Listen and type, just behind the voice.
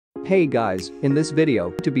Hey guys, in this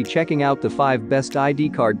video, to be checking out the 5 best ID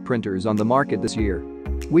card printers on the market this year.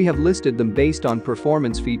 We have listed them based on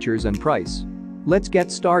performance features and price. Let's get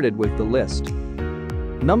started with the list.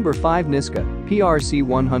 Number 5 Nisca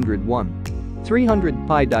PRC101. 300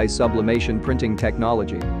 pi dye sublimation printing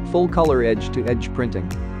technology, full color edge-to-edge printing.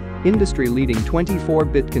 Industry-leading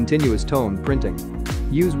 24-bit continuous tone printing.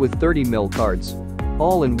 Use with 30mm cards.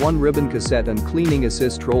 All-in-one ribbon cassette and cleaning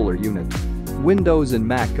assist roller unit. Windows and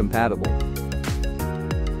Mac compatible.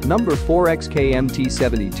 Number 4 XKMT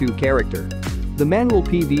 72 character. The manual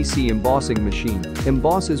PVC embossing machine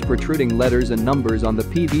embosses protruding letters and numbers on the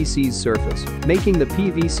PVC's surface, making the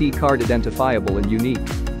PVC card identifiable and unique.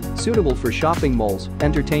 Suitable for shopping malls,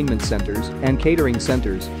 entertainment centers, and catering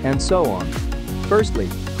centers, and so on. Firstly,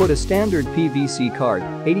 put a standard PVC card,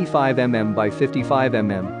 85mm by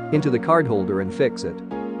 55mm, into the card holder and fix it.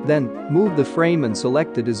 Then, move the frame and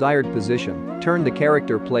select the desired position, turn the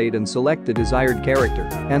character plate and select the desired character,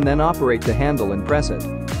 and then operate the handle and press it.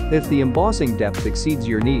 If the embossing depth exceeds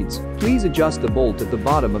your needs, please adjust the bolt at the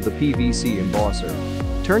bottom of the PVC embosser.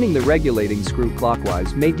 Turning the regulating screw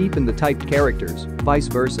clockwise may deepen the typed characters, vice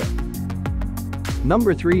versa.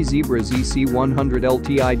 Number 3 Zebra ZC100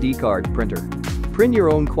 LT ID card printer. Print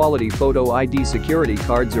your own quality photo ID security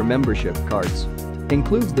cards or membership cards.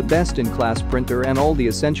 Includes the best-in-class printer and all the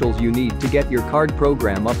essentials you need to get your card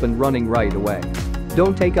program up and running right away.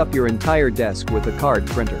 Don't take up your entire desk with a card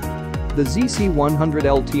printer. The ZC100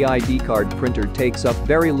 LT ID card printer takes up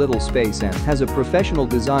very little space and has a professional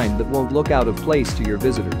design that won't look out of place to your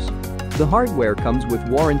visitors. The hardware comes with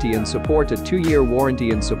warranty and support, a 2-year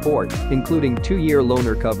warranty and support, including 2-year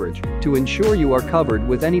loaner coverage, to ensure you are covered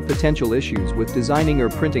with any potential issues with designing or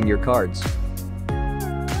printing your cards.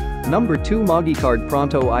 Number 2 Magicard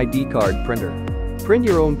Pronto ID card printer. Print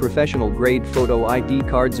your own professional-grade photo ID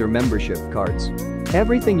cards or membership cards.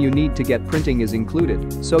 Everything you need to get printing is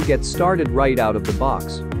included, so get started right out of the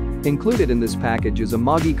box. Included in this package is a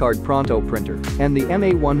Magicard Pronto printer and the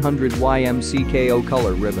MA100YMCKO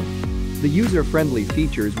color ribbon. The user-friendly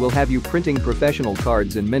features will have you printing professional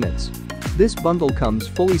cards in minutes. This bundle comes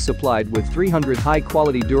fully supplied with 300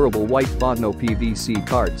 high-quality durable white Pronto PVC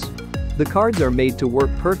cards. The cards are made to work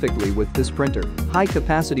perfectly with this printer,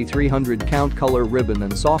 high-capacity 300 count color ribbon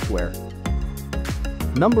and software.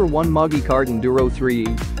 Number 1 Magicard Enduro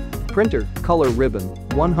 3E. Printer, color ribbon,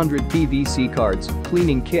 100 PVC cards,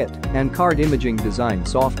 cleaning kit, and card imaging design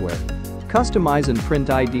software. Customize and print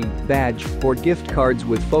ID, badge, or gift cards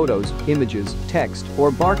with photos, images, text,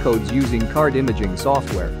 or barcodes using card imaging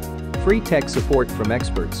software. Free tech support from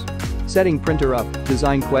experts. Setting printer up,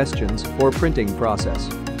 design questions, or printing process.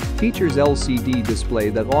 Features LCD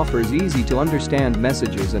display that offers easy-to-understand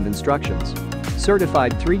messages and instructions.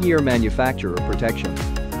 Certified 3-year manufacturer protection.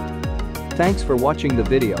 Thanks for watching the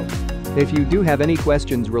video. If you do have any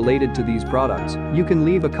questions related to these products, you can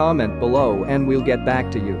leave a comment below and we'll get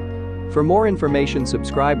back to you. For more information,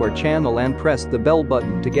 subscribe our channel and press the bell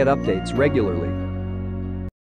button to get updates regularly.